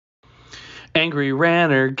Angry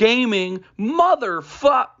Ranter Gaming,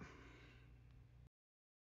 motherfuck.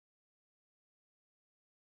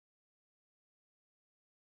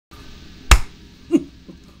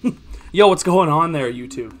 Yo, what's going on there,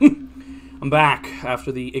 YouTube? I'm back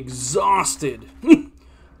after the exhausted,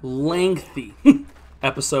 lengthy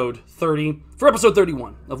episode 30, for episode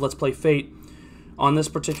 31 of Let's Play Fate. On this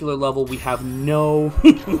particular level, we have no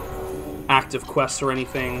active quests or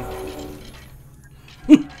anything.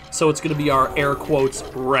 So it's going to be our air quotes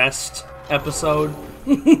rest episode.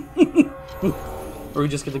 Where we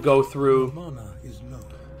just get to go through,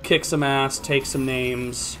 kick some ass, take some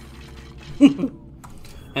names,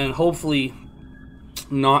 and hopefully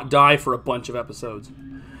not die for a bunch of episodes.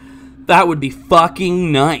 That would be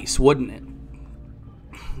fucking nice, wouldn't it?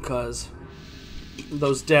 Because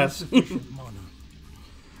those deaths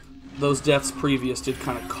those deaths previous did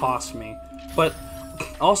kind of cost me. But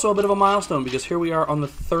also a bit of a milestone, because here we are on the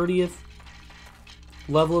 30th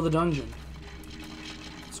level of the dungeon.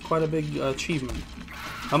 It's quite a big achievement.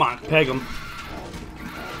 Come on, peg him.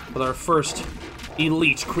 With our first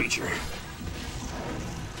elite creature.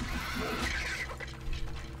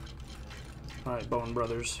 Alright, Bone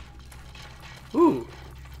Brothers. Ooh.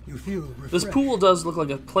 You feel refreshed. This pool does look like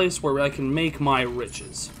a place where I can make my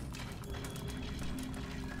riches.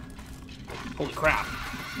 Holy crap.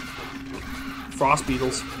 Frost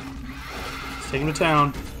beetles. Let's take him to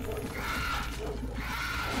town.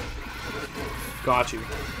 Got you.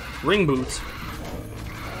 Ring boots.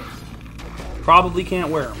 Probably can't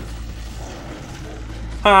wear them.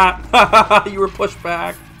 Ha! You were pushed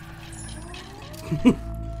back.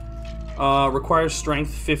 Requires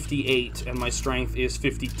strength 58, and my strength is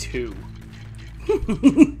 52.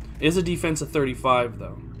 Is a defense of 35,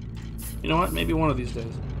 though. You know what? Maybe one of these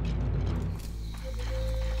days.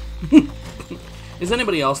 Is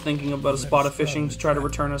anybody else thinking about a spot of fishing to try to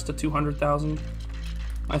return us to 200,000?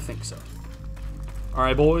 I think so.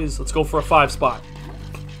 Alright, boys, let's go for a 5 spot.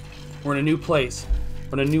 We're in a new place.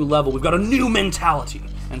 We're in a new level. We've got a new mentality.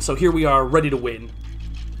 And so here we are, ready to win.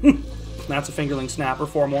 That's a fingerling snapper.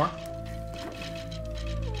 4 more.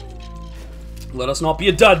 Let us not be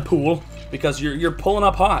a dud pool, because you're pulling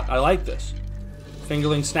up hot. I like this.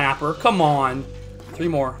 Fingerling snapper. Come on. 3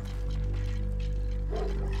 more.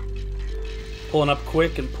 Pulling up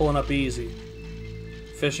quick and pulling up easy.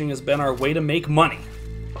 Fishing has been our way to make money.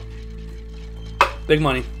 Big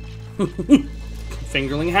money.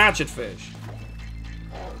 Fingerling hatchet fish.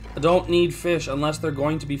 I don't need fish unless they're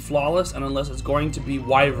going to be flawless and unless it's going to be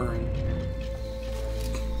wyvern.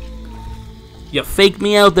 You faked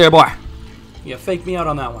me out there, boy. You faked me out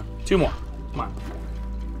on that one. 2 more. Come on.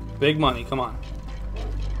 Big money, come on.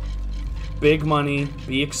 Big money,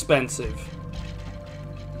 be expensive.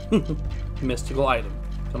 Mystical item.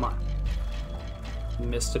 Come on.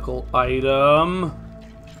 Mystical item.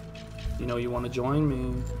 You know you want to join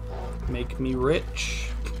me. Make me rich.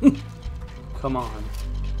 Come on.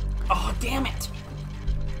 Oh, damn it.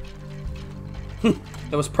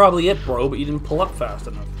 That was probably it, bro, but you didn't pull up fast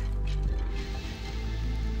enough.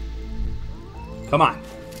 Come on.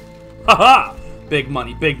 Haha! Big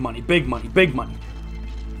money, big money, big money, big money.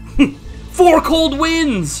 4 cold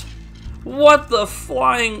winds! What the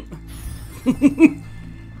flying...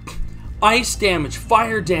 Ice damage,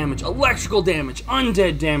 fire damage, electrical damage,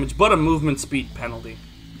 undead damage, but a movement speed penalty.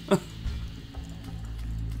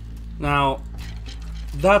 Now,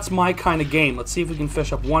 that's my kind of game. Let's see if we can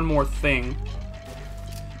fish up one more thing.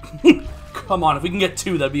 Come on, if we can get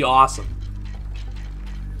 2, that'd be awesome.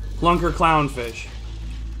 Lunker clownfish.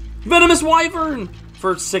 Venomous wyvern!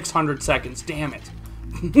 For 600 seconds, damn it.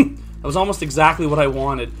 That was almost exactly what I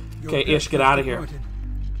wanted. Okay, Ish, get out of here.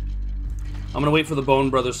 I'm gonna wait for the Bone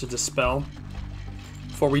Brothers to dispel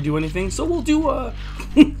before we do anything, so we'll do a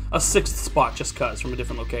 6th spot just cuz, from a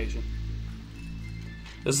different location.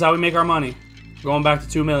 This is how we make our money. We're going back to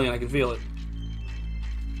 2 million, I can feel it.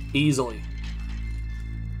 Easily.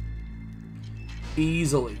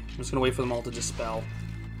 Easily. I'm just gonna wait for them all to dispel.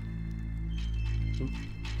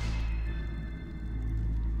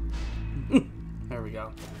 There we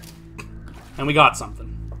go. And we got something.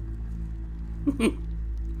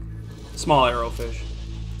 Small arrowfish.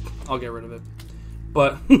 I'll get rid of it.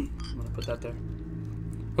 But, I'm gonna put that there.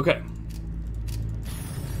 Okay.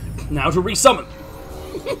 Now to resummon.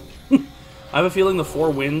 I have a feeling the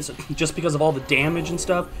 4 wins, just because of all the damage and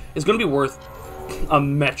stuff, is gonna be worth a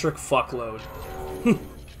metric fuckload.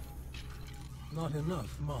 Not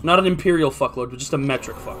enough, Mom. Not an imperial fuckload, but just a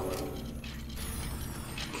metric fuckload.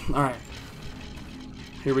 Alright.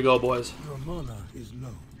 Here we go, boys. Your mana is low.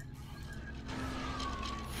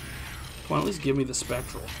 Come on, at least give me the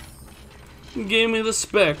spectral. Give me the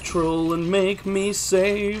spectral and make me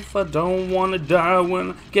safe. I don't want to die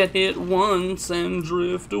when I get hit once and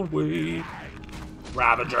drift away.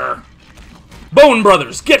 Ravager. Bone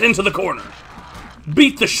Brothers, get into the corner.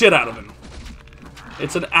 Beat the shit out of him.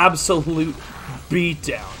 It's an absolute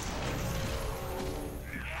beatdown.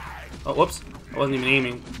 Oh, whoops. I wasn't even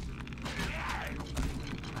aiming.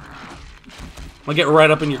 I'll get right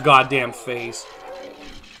up in your goddamn face.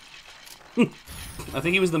 I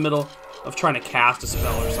think he was in the middle of trying to cast a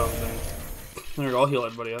spell or something. There we go, I'll heal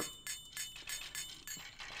everybody up.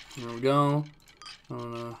 There we go.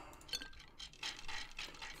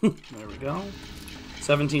 There we go.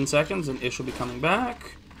 17 seconds and Ish will be coming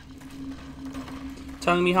back.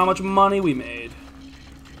 Telling me how much money we made.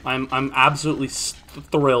 I'm absolutely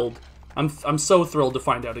thrilled. I'm so thrilled to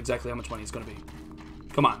find out exactly how much money it's gonna be.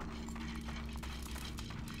 Come on.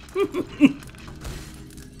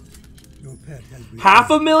 Your pet has been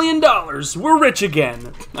 $500,000. We're rich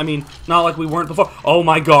again. I mean, not like we weren't before. Oh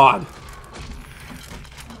my god.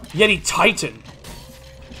 Yeti Titan.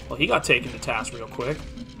 Well, he got taken to task real quick.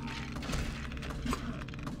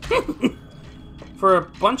 For a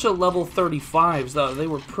bunch of level 35s, though, they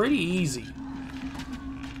were pretty easy.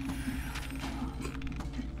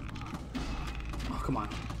 Oh, come on.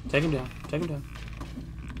 Take him down. Take him down.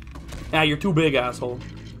 Ah, you're too big, asshole.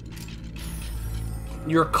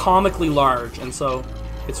 You're comically large, and so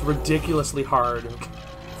it's ridiculously hard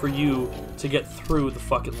for you to get through the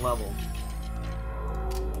fucking level.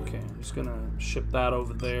 Okay, I'm just gonna ship that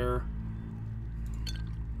over there.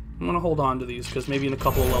 I'm gonna hold on to these, because maybe in a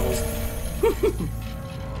couple of levels...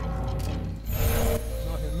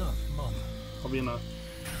 not enough money. I'll be in a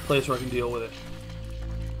place where I can deal with it.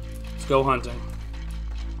 Let's go hunting.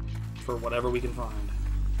 For whatever we can find.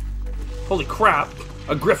 Holy crap!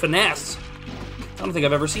 A Griffiness! I don't think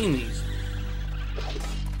I've ever seen these.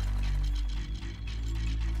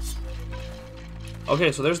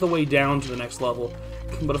 Okay, so there's the way down to the next level.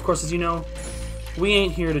 But of course, as you know, we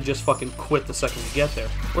ain't here to just fucking quit the second we get there.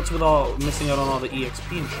 What's with all missing out on all the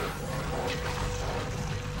EXP and shit?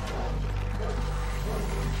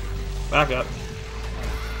 Back up.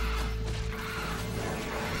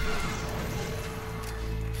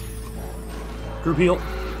 Group heal.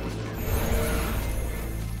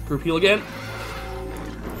 Group heal again.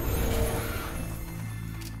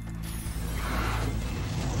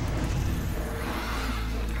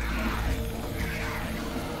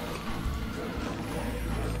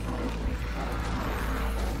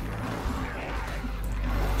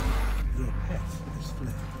 Your pet has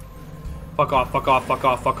fled. Fuck off, fuck off, fuck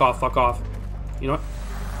off, fuck off, fuck off. You know what?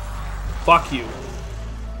 Fuck you.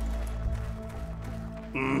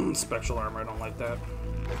 Spectral armor, I don't like that.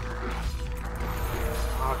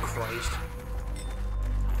 Ah, Christ.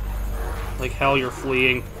 Like hell, you're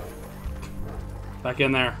fleeing. Back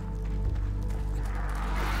in there.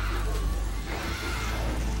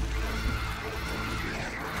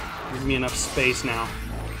 Give me enough space now.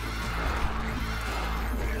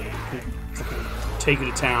 Take you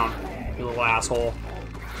to town, you little asshole.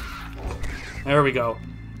 There we go.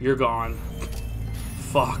 You're gone.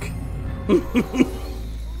 Fuck.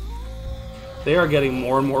 They are getting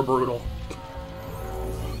more and more brutal.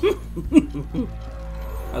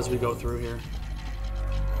 As we go through here.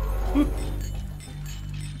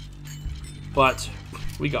 But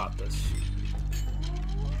we got this.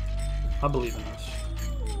 I believe in us.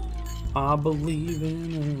 I believe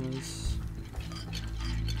in us.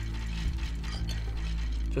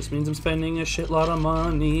 Just means I'm spending a shitload of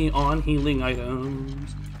money on healing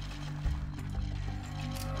items.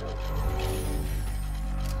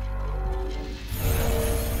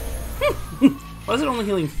 Why is it only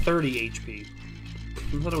healing 30 HP?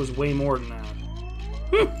 I thought it was way more than that.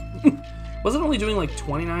 Was it only doing like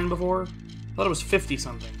 29 before? I thought it was 50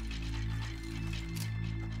 something.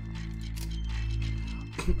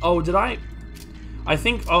 Oh, did I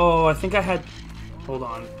think I had... Hold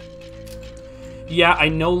on. Yeah, I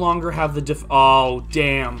no longer have the oh,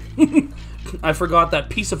 damn. I forgot that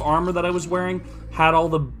piece of armor that I was wearing had all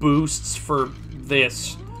the boosts for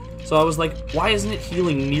this. So I was like, why isn't it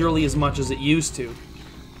healing nearly as much as it used to?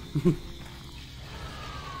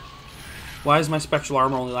 Why is my spectral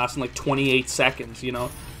armor only lasting like 28 seconds, you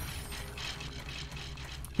know?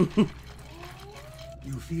 You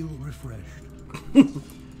feel refreshed.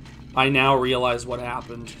 I now realize what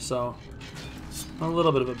happened, so... A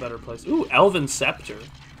little bit of a better place. Ooh, Elven Scepter.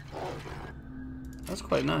 That's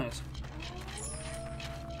quite nice.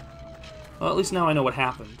 Well, at least now I know what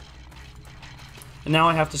happened. And now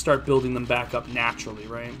I have to start building them back up naturally,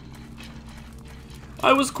 right?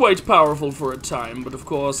 I was quite powerful for a time, but of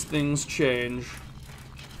course things change.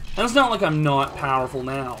 And it's not like I'm not powerful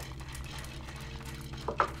now.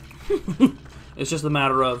 It's just a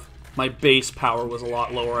matter of my base power was a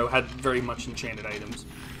lot lower. I had very much enchanted items.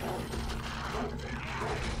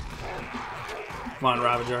 Come on,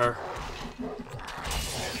 Ravager.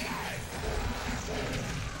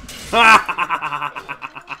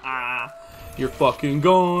 You're fucking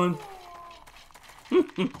gone.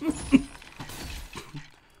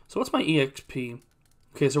 So what's my EXP?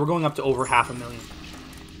 Okay, so we're going up to over 500,000.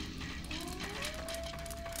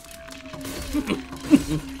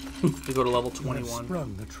 We go to level 21.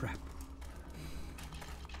 Sprung the trap.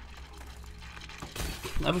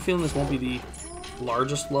 I have a feeling this won't be the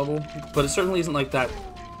largest level, but it certainly isn't like that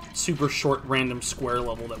super short random square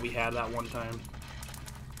level that we had that one time.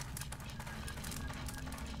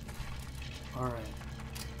 Alright.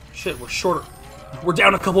 Shit, we're shorter. We're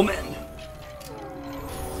down a couple men.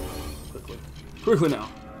 Quickly. Quickly now.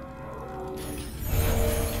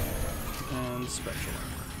 And special armor.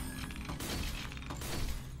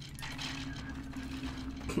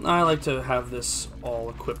 I like to have this all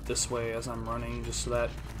equipped this way as I'm running, just so that,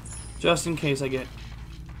 just in case I get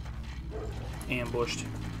ambushed.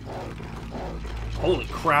 Holy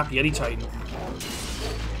crap, Yeti Titan.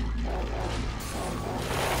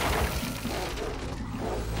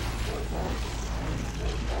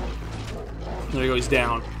 There he goes, he's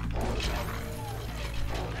down.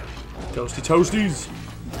 Toasty toasties.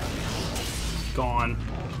 Gone.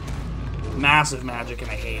 Massive magic, and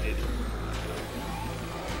I hate it.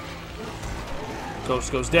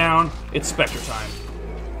 Ghost goes down. It's Spectre time.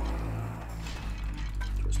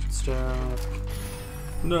 Twisted Staff.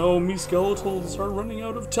 No, me skeletals are running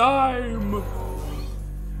out of time.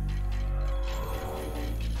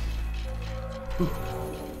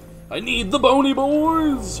 I need the bony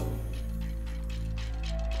boys.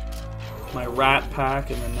 My rat pack,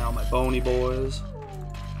 and then now my bony boys.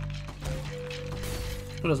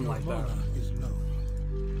 Who doesn't like that?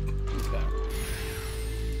 Okay.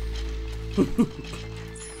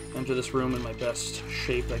 Enter this room in my best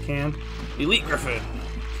shape I can. Elite Griffin.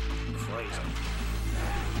 Crazy.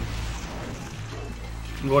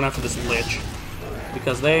 I'm going after this Lich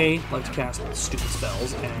because they like to cast stupid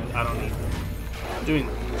spells, and I don't need doing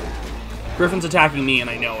them. Griffin's attacking me, and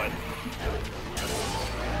I know it.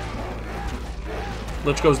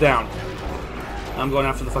 Lich goes down. I'm going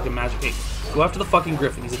after the fucking magic. Hey, go after the fucking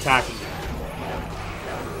Griffin. He's attacking me.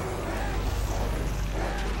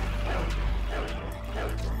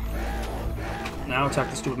 Now attack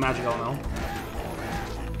the stupid magic now.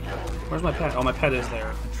 Where's my pet? Oh, my pet is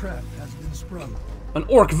there. The trap has been sprung. An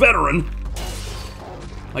orc veteran?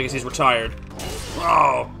 I guess he's retired.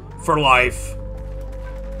 Oh, for life.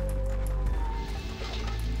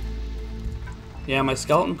 Yeah, my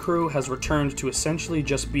skeleton crew has returned to essentially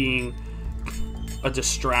just being a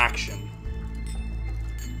distraction.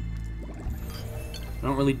 I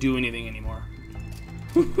don't really do anything anymore.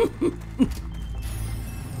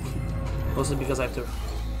 Mostly because I have to...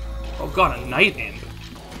 Oh god, a night end.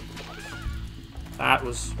 That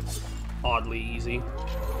was oddly easy.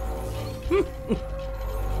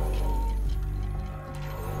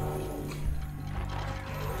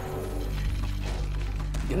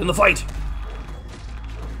 Get in the fight!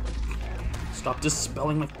 Stop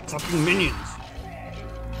dispelling my fucking minions!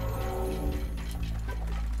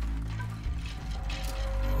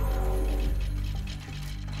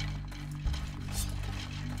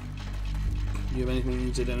 Do you have anything that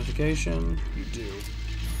needs identification? You do.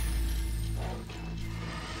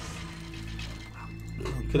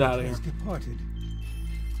 Get out of here. Departed.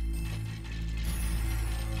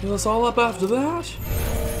 Heal us all up after that?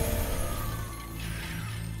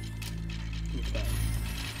 Okay.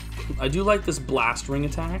 I do like this blast ring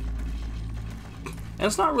attack. And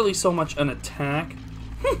it's not really so much an attack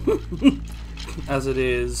as it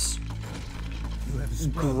is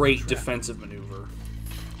great defensive maneuver.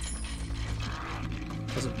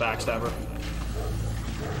 As a backstabber.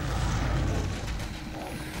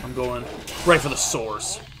 I'm going right for the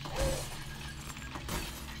source.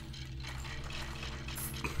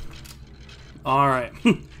 Alright.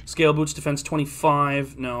 Scale boots, defense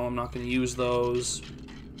 25. No, I'm not going to use those.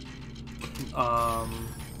 I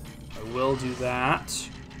will do that.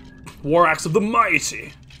 War Axe of the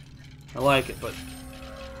Mighty. I like it, but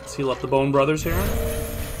let's heal up the Bone Brothers here.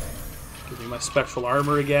 Give me my spectral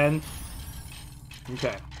armor again.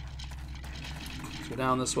 Okay. Let's go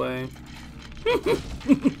down this way.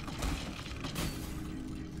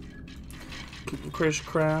 Crash,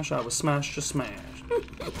 crash. I was smashed to smash.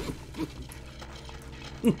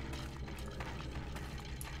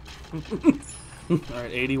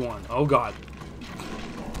 Alright, 81. Oh god.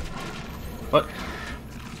 What?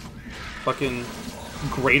 Fucking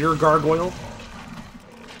greater gargoyle.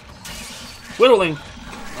 Whittling.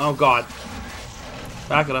 Oh god.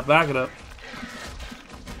 Back it up, back it up.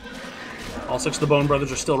 All 6 of the Bone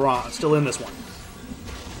Brothers are still raw, still in this one.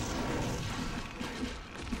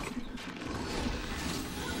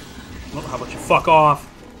 Well, how about you fuck off?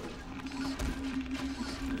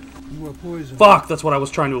 You are poisoned. Fuck, that's what I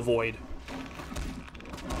was trying to avoid.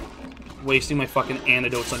 Wasting my fucking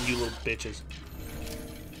antidotes on you little bitches.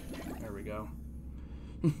 There we go.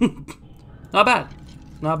 Not bad.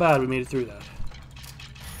 Not bad, we made it through that.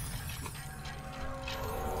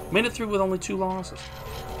 Made it through with only 2 losses.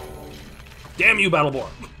 Damn you, Battleborn!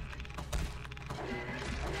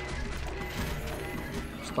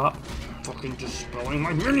 Stop fucking dispelling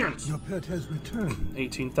my minions! Your pet has returned.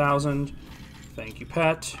 18,000. Thank you,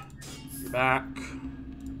 pet. You're back.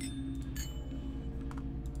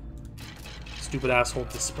 Stupid asshole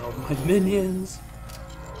dispelled my minions.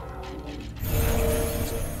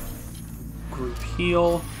 Group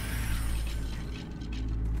heal.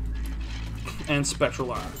 And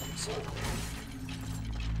spectral eyes.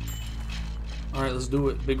 Alright, let's do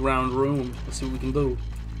it. Big round room. Let's see what we can do.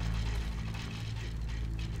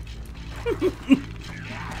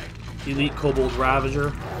 Elite Kobold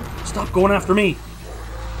Ravager. Stop going after me!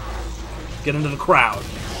 Get into the crowd.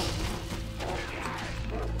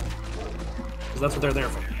 Because that's what they're there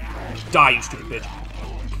for. Die, you stupid bitch.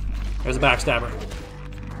 There's a backstabber.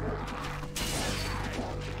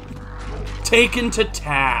 Taken to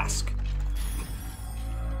task.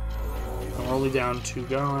 I'm only down 2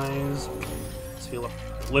 guys. Let's heal up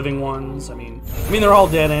living ones. I mean they're all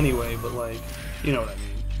dead anyway, but like, you know what I mean.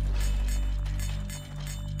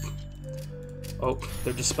 Oh,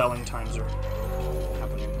 their dispelling times are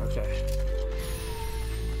happening. Okay.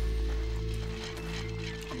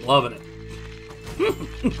 I'm loving it.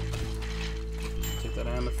 Take that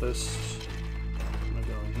amethyst. I'm gonna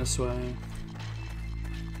go in this way.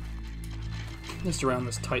 Just around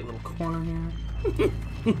this tight little corner here.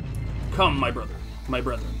 Come, my brother. My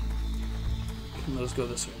brethren. Let's go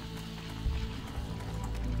this way.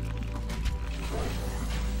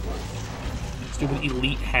 Stupid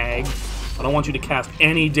elite hag. I don't want you to cast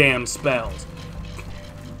any damn spells.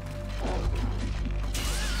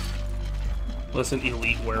 Listen,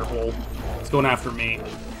 elite werewolf. It's going after me.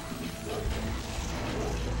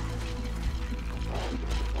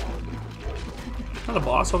 Not a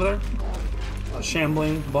boss over there? A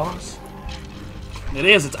shambling boss? It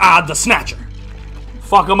is. It's Odd the Snatcher.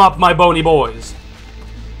 Fuck them up, my bony boys.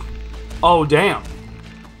 Oh, damn.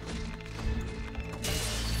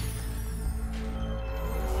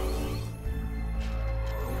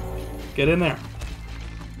 Get in there.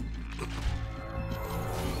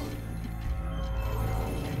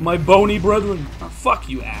 My bony brethren. Oh, fuck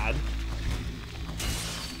you, Ad.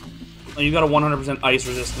 Oh, you got a 100% ice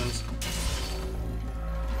resistance.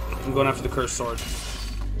 I'm going after the cursed sword.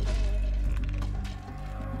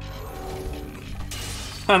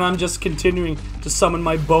 And I'm just continuing to summon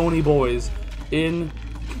my bony boys in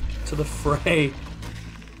to the fray.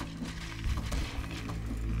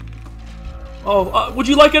 Oh, would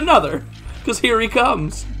you like another? Because here he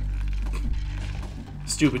comes.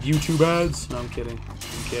 Stupid YouTube ads. No, I'm kidding.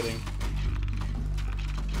 I'm kidding.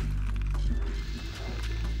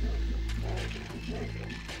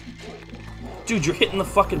 Dude, you're hitting the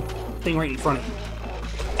fucking thing right in front of you.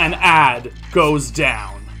 An ad goes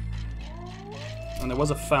down. And there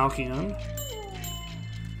was a Falcon. Do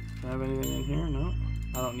I have anything in here? No.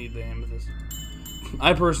 I don't need the amethyst.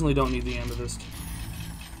 I personally don't need the amethyst.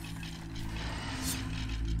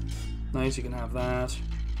 Nice, you can have that.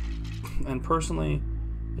 And personally,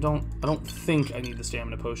 I don't think I need the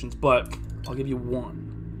stamina potions, but I'll give you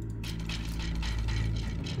 1.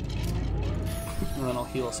 And then I'll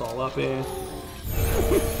heal us all up here.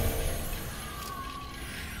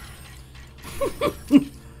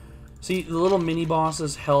 See, the little mini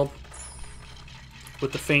bosses help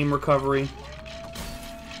with the fame recovery.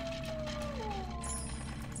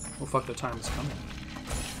 Oh fuck, the time is coming.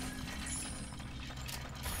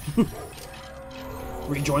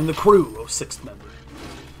 Rejoin the crew, oh 6th member.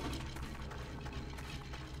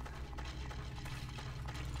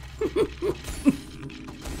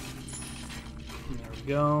 There we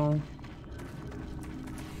go.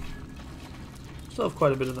 Still have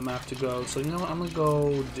quite a bit of the map to go, so you know what? I'm gonna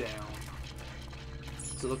go down.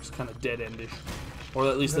 It looks kind of dead-endish, or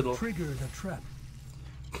at least it'll trigger the trap.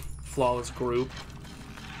 Flawless group.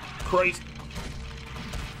 Christ!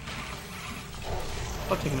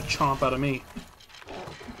 Fuck, taking a chomp out of me.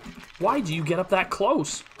 Why do you get up that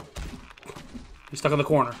close? He's stuck in the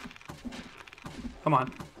corner. Come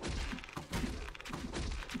on.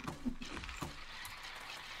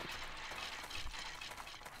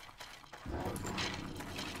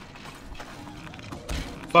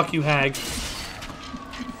 Fuck you, hag.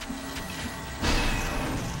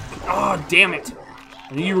 Oh, damn it.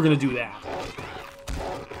 I knew you were gonna do that.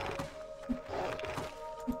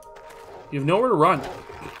 You have nowhere to run.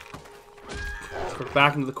 Let's go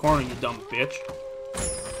back into the corner, you dumb bitch.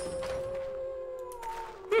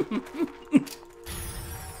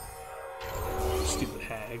 Stupid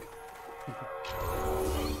hag.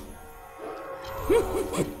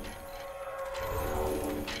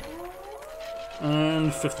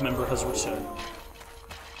 And fifth member has returned.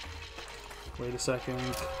 Wait a second.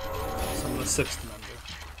 So I'm the sixth member.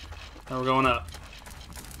 Now we're going up.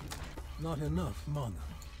 Not enough mana.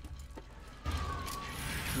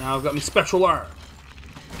 Now I've got my spectral armor.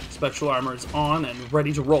 Spectral armor is on and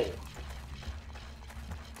ready to roll.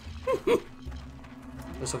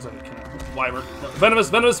 This looks like a killer. Wyvern. No, venomous,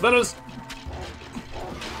 venomous, venomous!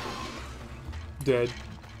 Dead.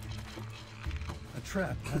 A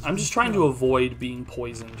trap. I'm just trying to avoid being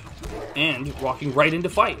poisoned and walking right into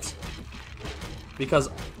fights. Because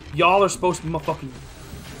y'all are supposed to be my fucking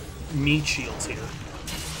meat shields here.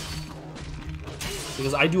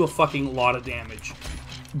 Because I do a fucking lot of damage.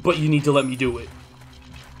 But you need to let me do it.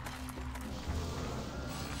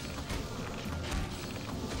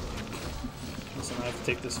 Listen, I have to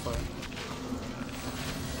take this fight.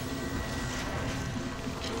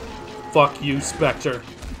 Fuck you, Spectre.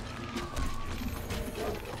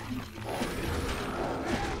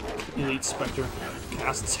 Elite Spectre.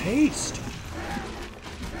 Casts haste.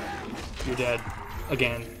 You're dead.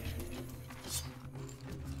 Again.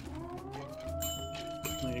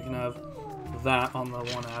 Now you can have that on the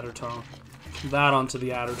one adder tongue. That onto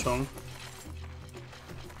the adder tongue.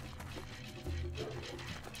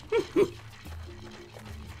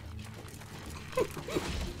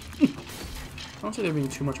 I don't see there being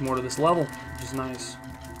too much more to this level, which is nice.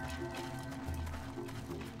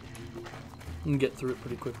 You can get through it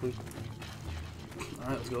pretty quickly.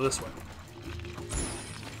 Alright, let's go this way.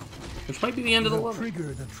 Which might be the end of the level.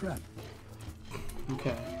 Trigger the trap.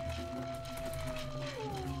 Okay.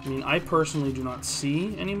 I mean, I personally do not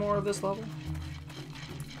see any more of this level.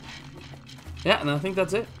 Yeah, and I think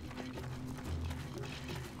that's it.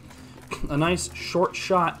 A nice short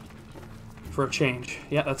shot for a change.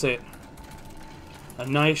 Yeah, that's it. A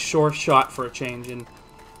nice short shot for a change. And,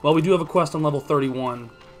 well, we do have a quest on level 31.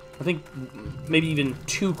 I think maybe even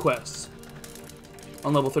 2 quests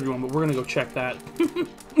on level 31, but we're going to go check that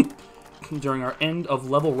during our end of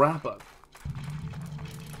level wrap-up.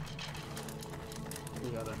 We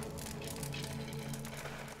gotta...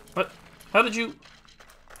 What? How did you...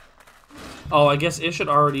 Oh, I guess Ish had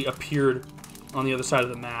already appeared on the other side of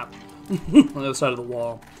the map. On the other side of the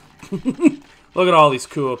wall. Look at all these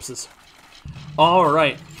co-opses.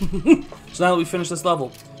 Alright. So now that we finished this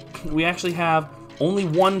level, we actually have only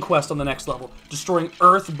one quest on the next level. Destroying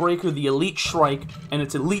Earthbreaker, the Elite Shrike, and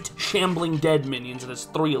its Elite Shambling Dead minions. It has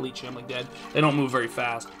 3 Elite Shambling Dead. They don't move very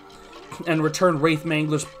fast. And return Wraith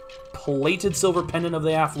Mangler's Plated Silver Pendant of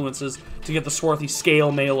the Affluences to get the swarthy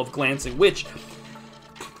Scale Mail of Glancing, which...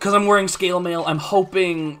 Because I'm wearing scale mail, I'm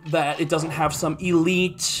hoping that it doesn't have some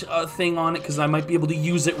elite thing on it, because I might be able to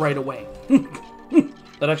use it right away.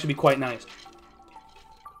 That'd actually be quite nice.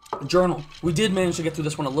 Journal. We did manage to get through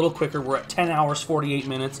this one a little quicker. We're at 10 hours, 48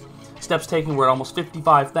 minutes. Steps taken, we're at almost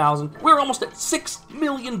 55,000. We're almost at 6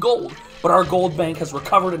 million gold. But our gold bank has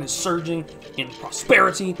recovered and is surging in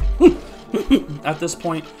prosperity at this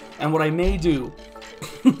point. And what I may do,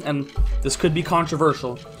 and this could be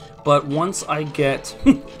controversial, but once I get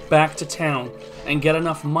back to town and get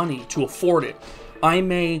enough money to afford it, I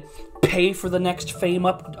may pay for the next fame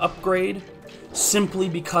upgrade simply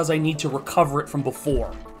because I need to recover it from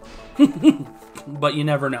before. But you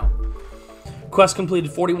never know. Quest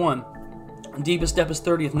completed 41. Deepest Step is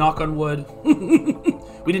 30th, knock on wood.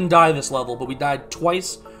 We didn't die this level, but we died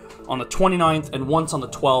twice on the 29th and once on the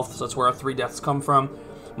 12th, so that's where our 3 deaths come from.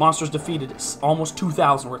 Monsters defeated almost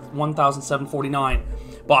 2,000, we're at 1,749.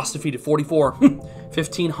 Boss defeated 44.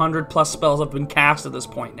 1,500 plus spells have been cast at this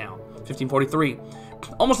point now. 1,543.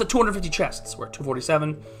 Almost at 250 chests. We're at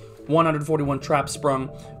 247. 141 traps sprung.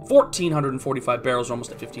 1,445 barrels. We're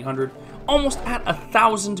almost at 1,500. Almost at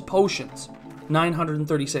 1,000 potions.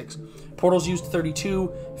 936. Portals used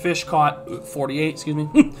 32. Fish caught 48. Excuse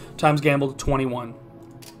me. Times gambled 21.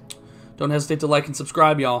 Don't hesitate to like and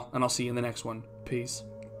subscribe, y'all, and I'll see you in the next one. Peace.